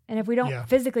else. And if we don't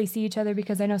physically see each other,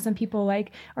 because I know some people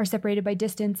are separated by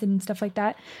distance and stuff like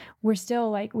that, we're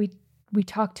still we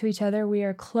talk to each other. We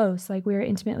are close, we are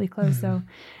intimately close. So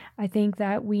I think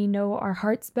that we know our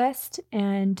hearts best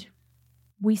and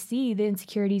we see the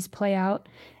insecurities play out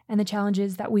and the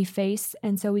challenges that we face.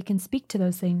 And so we can speak to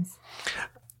those things.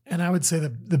 And I would say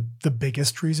the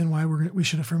biggest reason why we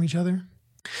should affirm each other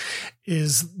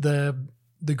is the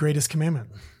greatest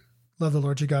commandment. Love the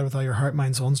Lord your God with all your heart,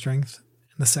 mind, soul, and strength.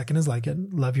 And the second is like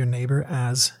it. Love your neighbor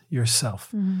as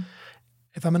yourself.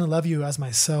 If I'm going to love you as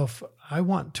myself, I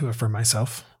want to affirm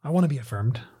myself. I want to be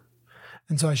affirmed.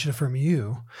 And so I should affirm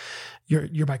you.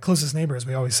 You're my closest neighbor, as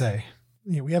we always say.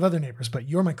 We have other neighbors, but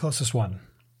you're my closest one.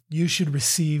 You should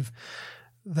receive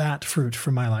that fruit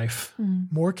from my life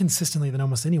more consistently than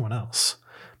almost anyone else.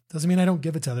 Doesn't mean I don't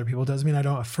give it to other people. Doesn't mean I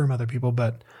don't affirm other people,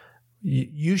 but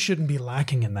you shouldn't be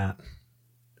lacking in that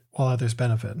while others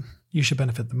benefit. You should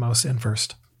benefit the most and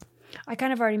first. I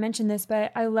kind of already mentioned this,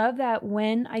 but I love that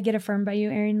when I get affirmed by you,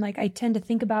 Aaron, I tend to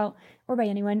think about, or by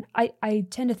anyone, I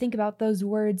tend to think about those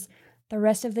words the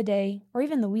rest of the day or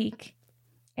even the week.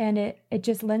 And it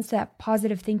just lends to that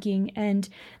positive thinking. And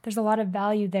there's a lot of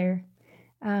value there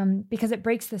because it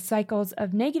breaks the cycles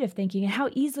of negative thinking and how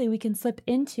easily we can slip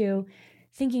into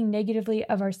thinking negatively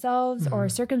of ourselves or our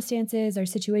circumstances, our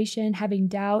situation, having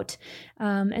doubt.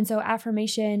 And so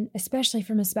affirmation, especially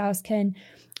from a spouse, can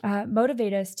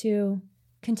motivate us to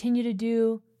continue to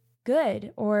do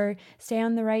good or stay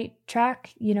on the right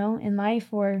track, in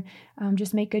life, or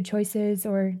just make good choices,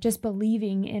 or just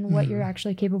believing in what you're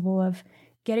actually capable of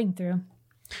getting through.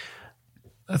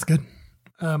 That's good.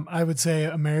 I would say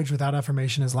a marriage without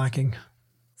affirmation is lacking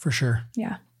for sure.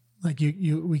 Yeah.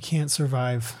 We can't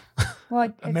survive.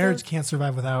 Well, a marriage can't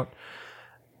survive without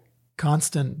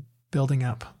constant building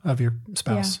up of your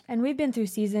spouse. Yeah. And we've been through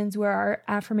seasons where our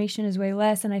affirmation is way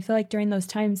less. And I feel like during those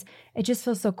times, it just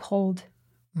feels so cold.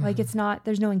 There's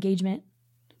no engagement,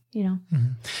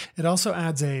 It also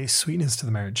adds a sweetness to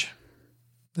the marriage.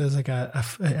 There's it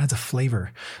adds a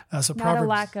flavor. So not a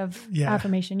lack of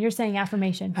affirmation. You're saying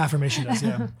affirmation. Affirmation does,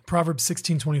 yeah. Proverbs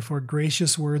 16:24,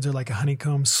 gracious words are like a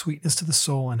honeycomb, sweetness to the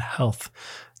soul and health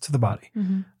to the body.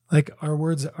 Our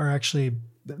words are actually,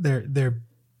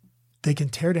 they can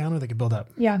tear down or they can build up.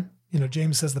 Yeah.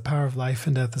 James says the power of life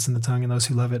and death is in the tongue, and those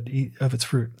who love it eat of its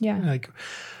fruit. Yeah.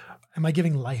 am I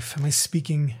giving life? Am I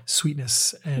speaking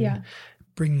sweetness and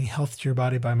bringing health to your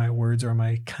body by my words, or am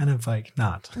I kind of like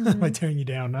not? Am I tearing you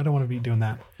down? I don't want to be doing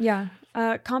that. Yeah.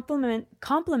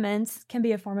 Compliments can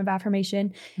be a form of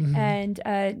affirmation. And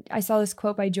I saw this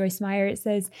quote by Joyce Meyer. It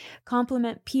says,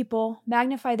 compliment people,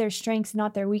 magnify their strengths,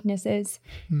 not their weaknesses.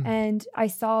 And I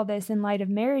saw this in light of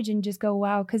marriage and just go,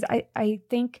 wow. Because I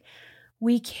think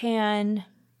we can,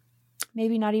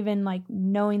 maybe not even like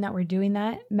knowing that we're doing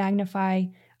that, magnify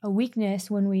a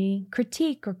weakness when we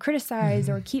critique or criticize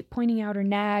or keep pointing out or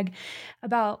nag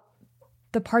about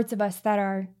the parts of us that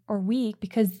are weak,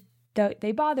 because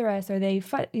they bother us, or they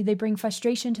bring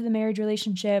frustration to the marriage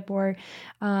relationship, or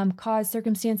cause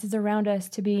circumstances around us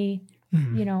to be,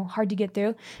 hard to get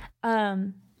through.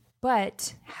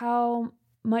 But how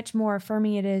much more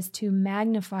affirming it is to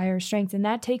magnify our strengths. And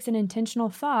that takes an intentional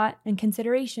thought and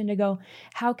consideration to go,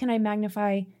 how can I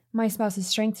magnify my spouse's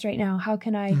strengths right now? How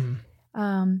can I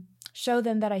show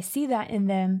them that I see that in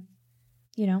them,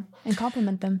 and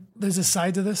compliment them? There's a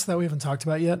side to this that we haven't talked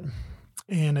about yet,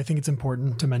 and I think it's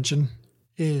important to mention,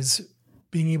 is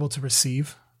being able to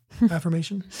receive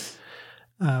affirmation.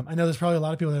 I know there's probably a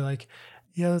lot of people that are like,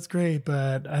 yeah, that's great,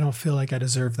 but I don't feel like I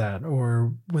deserve that.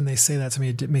 Or when they say that to me,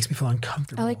 it makes me feel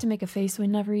uncomfortable. I like to make a face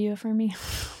whenever you affirm me.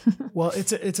 Well,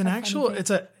 it's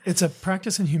a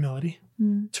practice in humility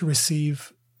to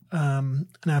receive an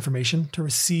affirmation, to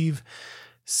receive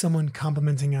someone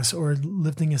complimenting us or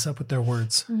lifting us up with their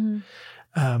words.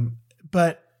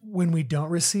 But when we don't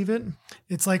receive it,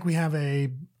 it's like we have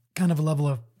a kind of a level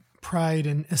of pride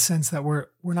and a sense that we're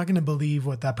not going to believe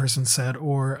what that person said,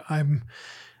 or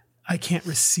I can't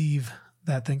receive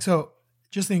that thing. So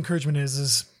just the encouragement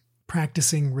is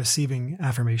practicing receiving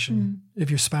affirmation. If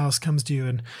your spouse comes to you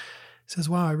and says,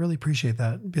 wow, I really appreciate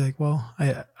that, be like, well,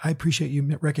 I appreciate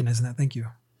you recognizing that. Thank you.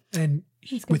 And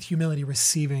with humility,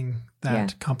 receiving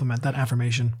that compliment, that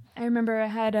affirmation. I remember I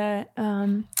had a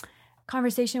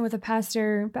conversation with a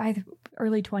pastor by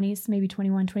early 20s, maybe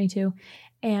 21, 22.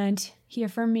 And he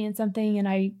affirmed me in something. And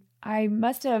I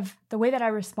must have, the way that I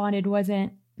responded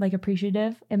wasn't like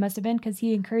appreciative. It must have been because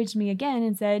he encouraged me again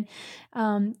and said,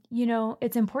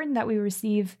 it's important that we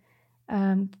receive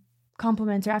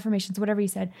compliments or affirmations, whatever he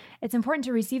said. It's important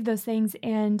to receive those things.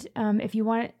 And if you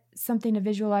want something to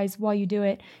visualize while you do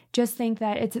it, just think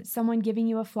that it's someone giving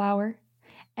you a flower.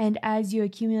 And as you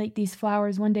accumulate these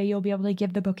flowers, one day you'll be able to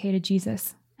give the bouquet to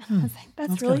Jesus. I was like,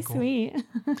 that's really cool. Sweet.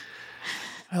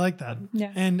 I like that.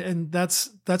 Yeah. And that's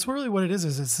really what it is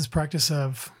it's this practice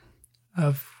of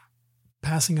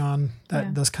passing on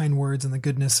those kind words and the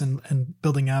goodness and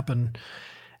building up and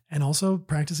also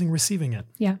practicing receiving it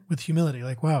with humility.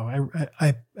 Like, wow,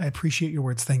 I appreciate your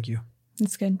words. Thank you.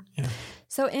 That's good. Yeah.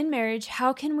 So in marriage,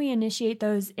 how can we initiate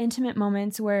those intimate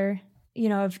moments where,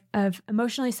 of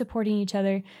emotionally supporting each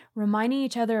other, reminding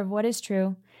each other of what is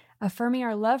true, affirming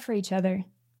our love for each other?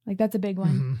 Like that's a big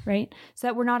one, right? So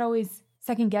that we're not always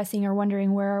second guessing or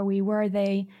wondering, where are we? Where are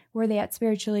they at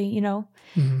spiritually?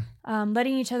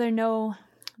 Letting each other know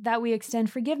that we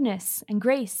extend forgiveness and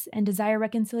grace and desire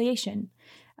reconciliation.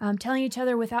 Telling each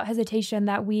other without hesitation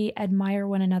that we admire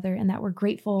one another and that we're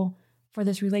grateful for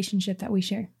this relationship that we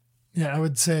share. Yeah, I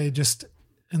would say just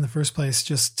in the first place,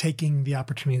 just taking the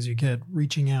opportunities you get,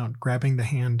 reaching out, grabbing the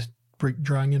hand,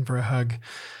 drawing in for a hug,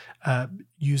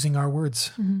 using our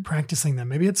words, practicing them.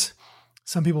 Maybe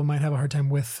some people might have a hard time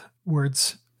with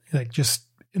words, like just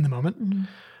in the moment,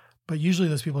 but usually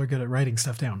those people are good at writing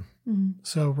stuff down.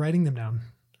 So writing them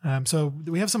down. So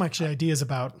we have some actually ideas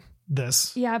about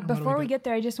this. Yeah. Before we get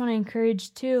there, I just want to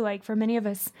encourage too, like for many of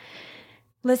us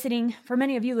listening, for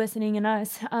many of you listening and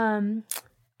us,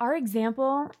 our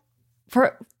example,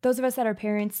 for those of us that are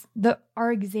parents,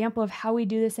 our example of how we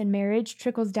do this in marriage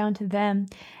trickles down to them.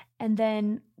 And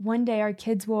then one day our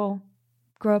kids will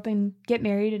grow up and get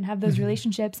married and have those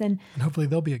relationships, and hopefully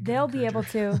they'll be able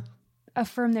to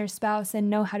affirm their spouse and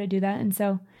know how to do that. And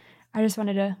so I just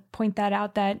wanted to point that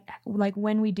out, that like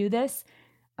when we do this,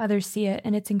 others see it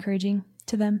and it's encouraging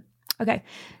to them. Okay.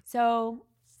 So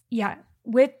yeah,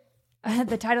 with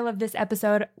the title of this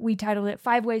episode, we titled it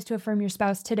 5 Ways to Affirm Your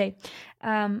Spouse Today.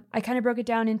 I kind of broke it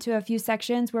down into a few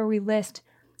sections where we list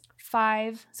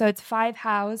 5. So it's 5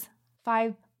 hows,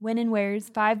 5 when and wheres,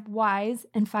 5 whys,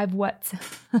 and 5 whats.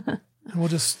 And we'll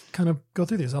just kind of go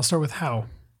through these. I'll start with how.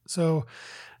 So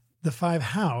the 5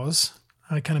 hows,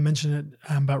 I kind of mentioned it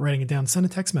about writing it down. Send a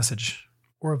text message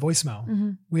or a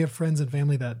voicemail. We have friends and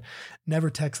family that never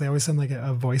text. They always send like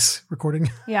a voice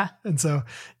recording. Yeah. And so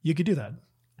you could do that.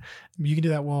 You can do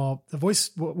that while the voice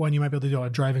one, you might be able to do while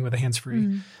driving with a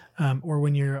hands-free, or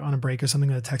when you're on a break or something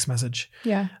with a text message.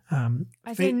 Yeah.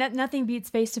 I say nothing beats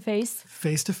face-to-face.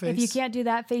 Face-to-face. If you can't do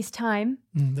that, FaceTime.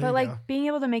 But like being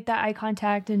able to make that eye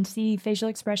contact and see facial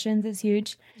expressions is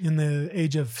huge. In the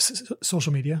age of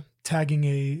social media, tagging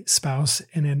a spouse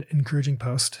in an encouraging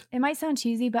post. It might sound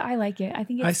cheesy, but I like it. I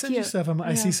think it's I send cute. you stuff.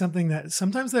 I see something that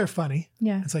sometimes they're funny.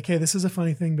 Yeah. It's like, hey, this is a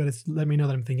funny thing, but it's let me know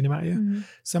that I'm thinking about you.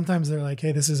 Sometimes they're like,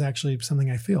 hey, this is actually something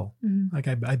I feel. Like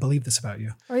I believe this about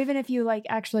you. Or even if you like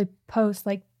actually post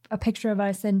like a picture of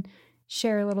us and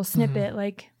share a little snippet,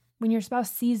 like when your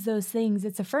spouse sees those things,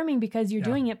 it's affirming because you're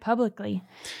doing it publicly,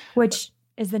 which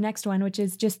is the next one, which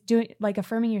is just doing like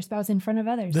affirming your spouse in front of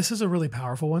others. This is a really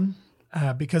powerful one.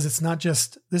 Because it's not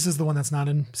just, this is the one that's not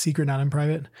in secret, not in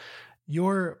private.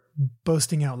 You're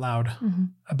boasting out loud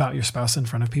about your spouse in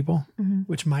front of people,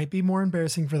 which might be more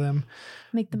embarrassing for them.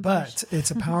 Make them but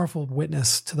it's a powerful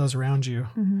witness to those around you.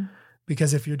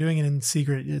 Because if you're doing it in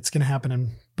secret, it's going to happen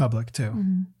in public too.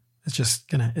 It's just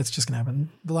gonna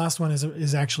happen. The last one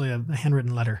is actually a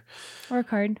handwritten letter. Or a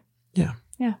card. Yeah.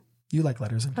 Yeah. You like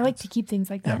letters and cards. I like to keep things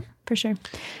like that for sure.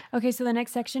 Okay. So the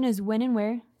next section is when and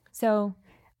where. So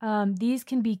these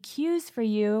can be cues for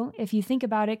you if you think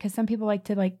about it, because some people like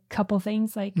to like couple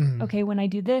things like, okay, when I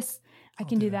do this, I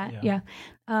can do that. Yeah.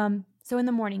 So in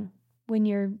the morning when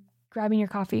you're grabbing your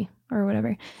coffee or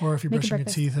whatever. Or if you're brushing your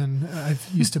teeth, and I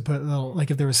used to put a little,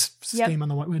 like if there was steam on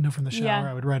the window from the shower,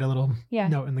 I would write a little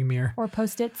note in the mirror. Or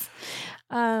Post-its.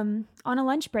 On a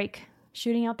lunch break,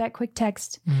 shooting out that quick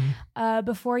text.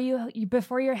 Before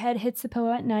your head hits the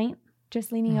pillow at night,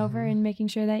 just leaning over and making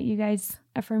sure that you guys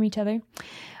affirm each other.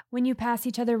 When you pass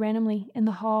each other randomly in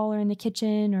the hall or in the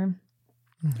kitchen or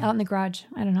out in the garage.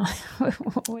 I don't know.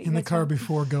 In the car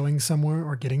before going somewhere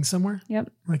or getting somewhere. Yep.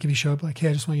 Like if you show up like, hey,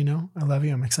 I just want you to know, I love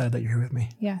you. I'm excited that you're here with me.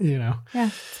 Yeah. You know? Yeah,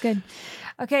 it's good.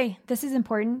 Okay, this is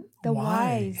important. The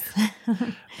whys.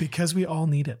 Because we all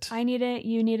need it. I need it.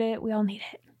 You need it. We all need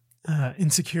it.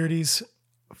 Insecurities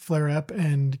flare up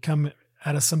and come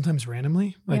at us sometimes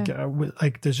randomly. Like,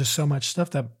 like there's just so much stuff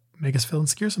that make us feel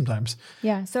insecure sometimes.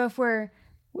 Yeah. So if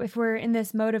we're in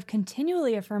this mode of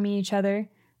continually affirming each other,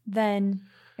 then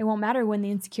it won't matter when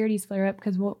the insecurities flare up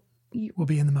because we'll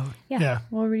be in the mode. Yeah.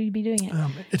 We'll already be doing it.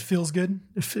 It feels good.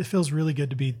 It feels really good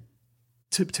to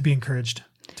be encouraged,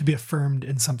 to be affirmed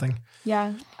in something.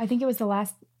 Yeah. I think it was the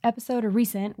last episode or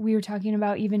recent, we were talking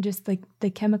about even just like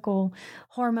the chemical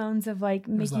hormones of like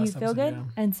making you feel good. Yeah.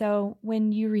 And so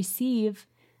when you receive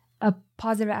a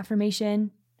positive affirmation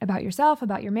about yourself,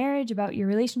 about your marriage, about your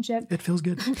relationship, it feels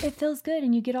good. It feels good.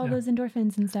 And you get all those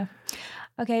endorphins and stuff.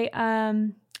 Okay.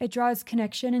 It draws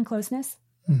connection and closeness.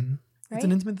 Mm-hmm. Right? It's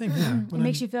an intimate thing. Yeah. It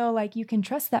makes you feel like you can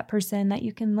trust that person, that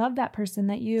you can love that person,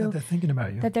 that they're thinking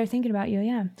about you. That they're thinking about you.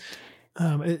 Yeah.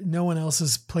 No one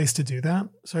else's place to do that.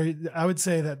 So I would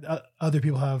say that other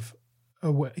people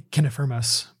can affirm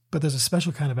us, but there's a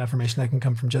special kind of affirmation that can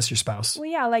come from just your spouse. Well,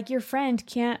 yeah, like your friend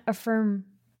can't affirm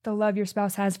the love your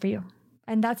spouse has for you.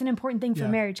 And that's an important thing for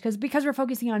marriage. Because we're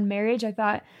focusing on marriage, I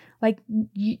thought like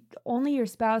only your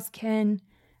spouse can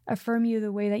affirm you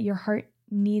the way that your heart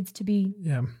needs to be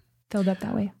filled up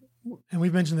that way. And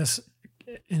we've mentioned this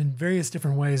in various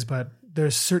different ways, but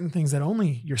there's certain things that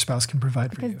only your spouse can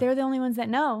provide for you. Because they're the only ones that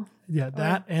know.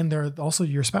 Yeah, and they're also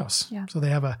your spouse. Yeah. So they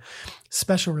have a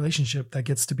special relationship that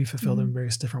gets to be fulfilled in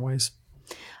various different ways.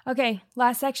 Okay,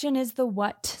 last section is the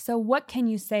what. So what can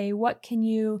you say? What can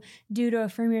you do to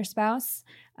affirm your spouse?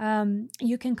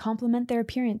 You can compliment their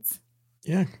appearance.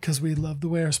 Yeah, because we love the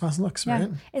way our spouse looks, right?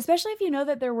 Especially if you know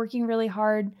that they're working really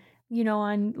hard,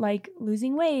 on like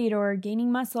losing weight or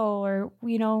gaining muscle or,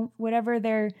 whatever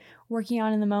they're working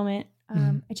on in the moment.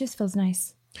 It just feels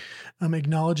nice.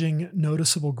 Acknowledging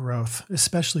noticeable growth,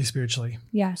 especially spiritually.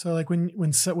 Yeah. So like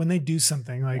when they do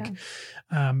something like,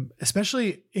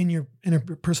 especially in your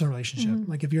personal relationship,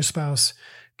 like if your spouse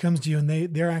comes to you and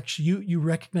they're actually, you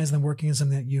recognize them working on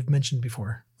something that you've mentioned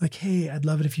before, like, hey, I'd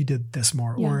love it if you did this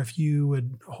more, or if you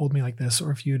would hold me like this,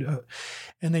 or if you'd,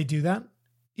 and they do that,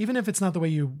 even if it's not the way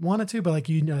you want it to, but like,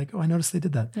 you're like, oh, I noticed they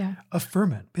did that. Yeah.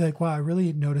 Affirm it. Be like, wow, I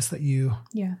really noticed that you,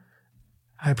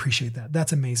 I appreciate that.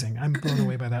 That's amazing. I'm blown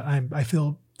away by that. I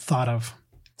feel thought of.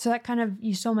 So that kind of,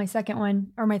 you stole my second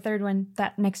one or my third one.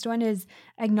 That next one is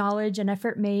acknowledge an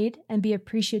effort made and be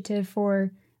appreciative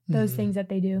for those things that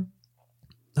they do.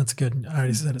 That's good. I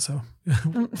already said it. So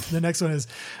the next one is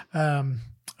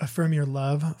affirm your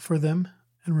love for them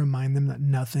and remind them that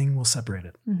nothing will separate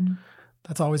it. Mm-hmm.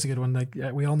 That's always a good one. Like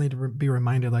we all need to be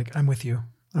reminded, like, I'm with you.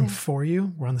 I'm for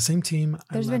you. We're on the same team.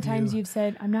 There's been times you've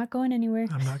said, I'm not going anywhere.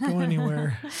 I'm not going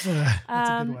anywhere. That's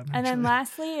a good one, and then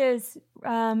lastly is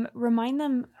remind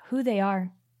them who they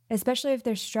are, especially if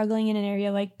they're struggling in an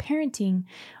area like parenting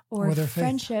or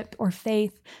friendship or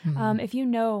faith. If you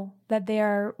know that they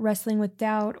are wrestling with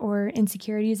doubt or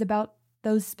insecurities about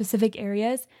those specific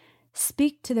areas,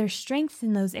 speak to their strengths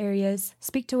in those areas.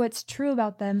 Speak to what's true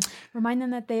about them. Remind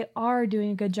them that they are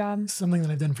doing a good job. Something that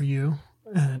I've done for you,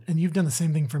 and you've done the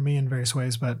same thing for me in various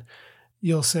ways, but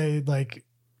you'll say like,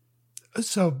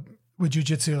 so with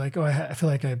jujitsu, like, oh, I feel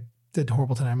like I did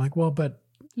horrible tonight. I'm like, well, but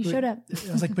you showed up.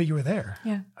 I was like, but you were there.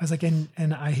 Yeah. I was like, and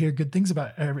I hear good things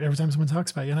about every time someone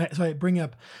talks about you. And so I bring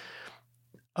up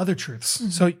other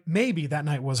truths. So maybe that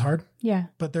night was hard. Yeah.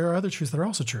 But there are other truths that are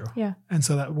also true. Yeah. And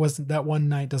so that one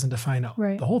night doesn't define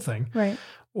the whole thing. Right.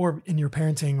 Or in your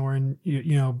parenting or in,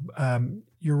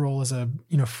 your role as a,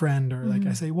 friend, or like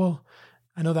I say, well,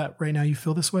 I know that right now you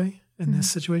feel this way in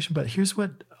this situation, but here's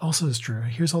what also is true.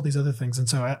 Here's all these other things. And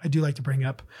so I do like to bring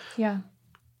up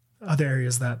other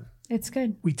areas that it's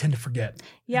good. we tend to forget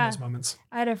in those moments.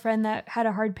 I had a friend that had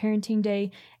a hard parenting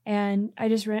day, and I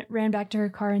just ran back to her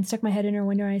car and stuck my head in her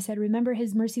window, and I said, remember,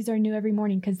 his mercies are new every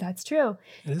morning, because that's true.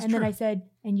 It is true. Then I said,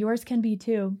 and yours can be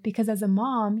too, because as a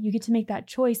mom, you get to make that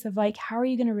choice of like, how are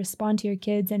you going to respond to your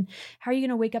kids, and how are you going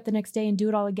to wake up the next day and do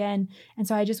it all again? And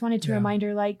so I just wanted to remind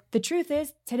her, like, the truth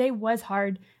is today was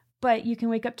hard, but you can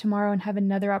wake up tomorrow and have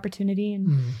another opportunity.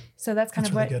 And so that's kind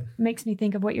of really what makes me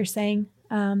think of what you're saying.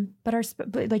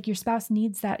 But your spouse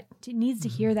needs to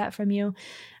hear that from you.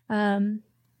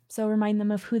 So remind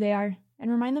them of who they are, and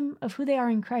remind them of who they are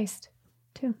in Christ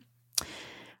too.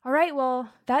 All right. Well,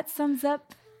 that sums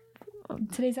up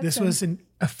today's episode. This was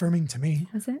affirming to me.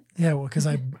 Was it? Yeah. Well, because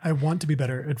I want to be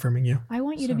better at affirming you. I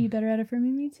want you to be better at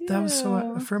affirming me too. That was so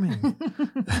affirming.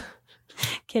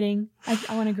 Kidding.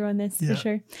 I want to grow in this for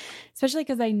sure. Especially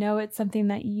because I know it's something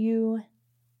that you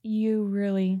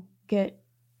really get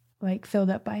like filled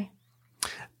up by.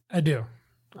 I do.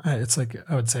 It's like,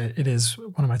 I would say it is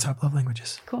one of my top love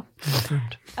languages. Cool.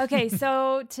 Okay.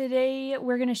 So today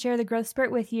we're going to share the growth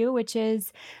spurt with you, which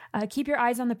is keep your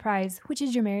eyes on the prize, which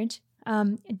is your marriage.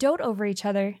 Dote over each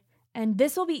other. And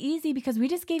this will be easy because we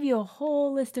just gave you a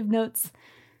whole list of notes.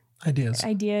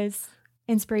 Ideas,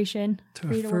 inspiration. To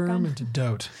affirm and to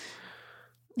dote.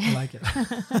 I like it.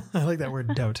 I like that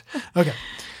word, dote. Okay.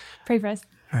 Pray for us.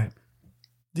 All right.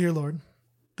 Dear Lord,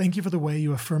 thank you for the way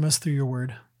you affirm us through your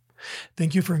word.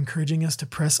 Thank you for encouraging us to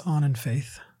press on in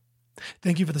faith.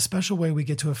 Thank you for the special way we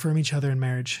get to affirm each other in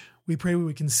marriage. We pray we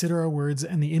would consider our words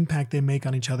and the impact they make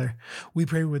on each other. We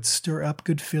pray we would stir up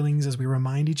good feelings as we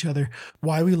remind each other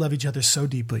why we love each other so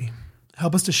deeply.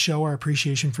 Help us to show our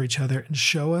appreciation for each other and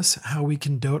show us how we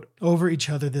can dote over each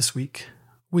other this week.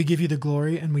 We give you the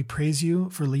glory and we praise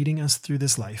you for leading us through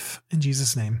this life. In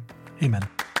Jesus' name, amen.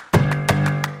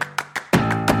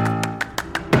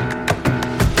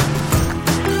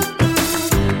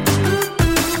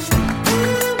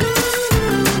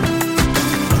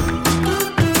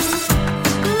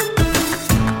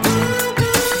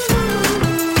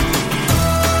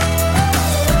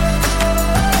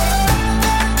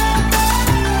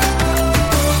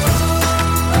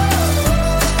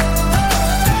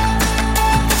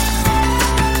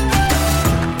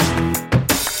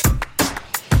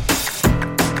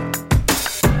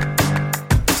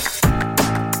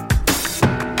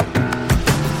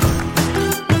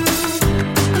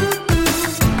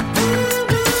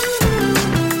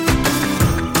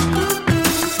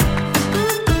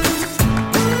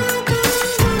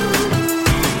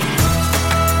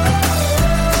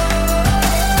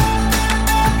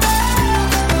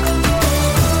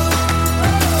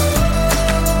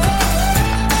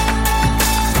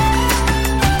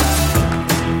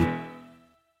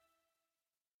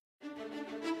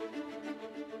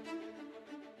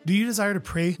 Do you desire to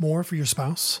pray more for your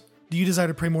spouse? Do you desire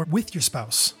to pray more with your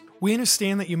spouse? We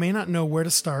understand that you may not know where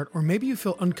to start, or maybe you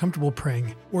feel uncomfortable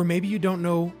praying, or maybe you don't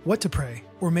know what to pray,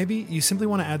 or maybe you simply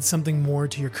want to add something more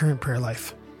to your current prayer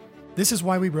life. This is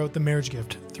why we wrote The Marriage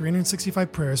Gift,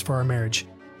 365 Prayers for Our Marriage.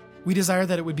 We desire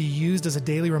that it would be used as a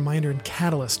daily reminder and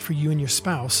catalyst for you and your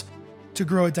spouse to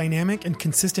grow a dynamic and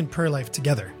consistent prayer life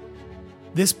together.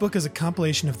 This book is a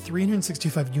compilation of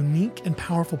 365 unique and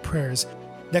powerful prayers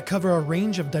that cover a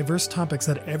range of diverse topics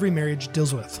that every marriage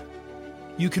deals with.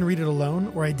 You can read it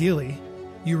alone, or ideally,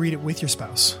 you read it with your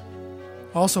spouse.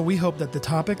 Also, we hope that the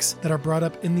topics that are brought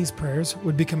up in these prayers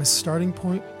would become a starting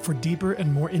point for deeper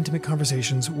and more intimate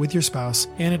conversations with your spouse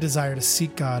and a desire to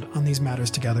seek God on these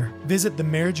matters together. Visit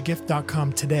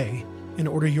themarriagegift.com today and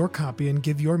order your copy and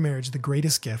give your marriage the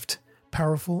greatest gift,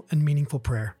 powerful and meaningful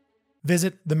prayer.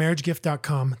 Visit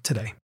themarriagegift.com today.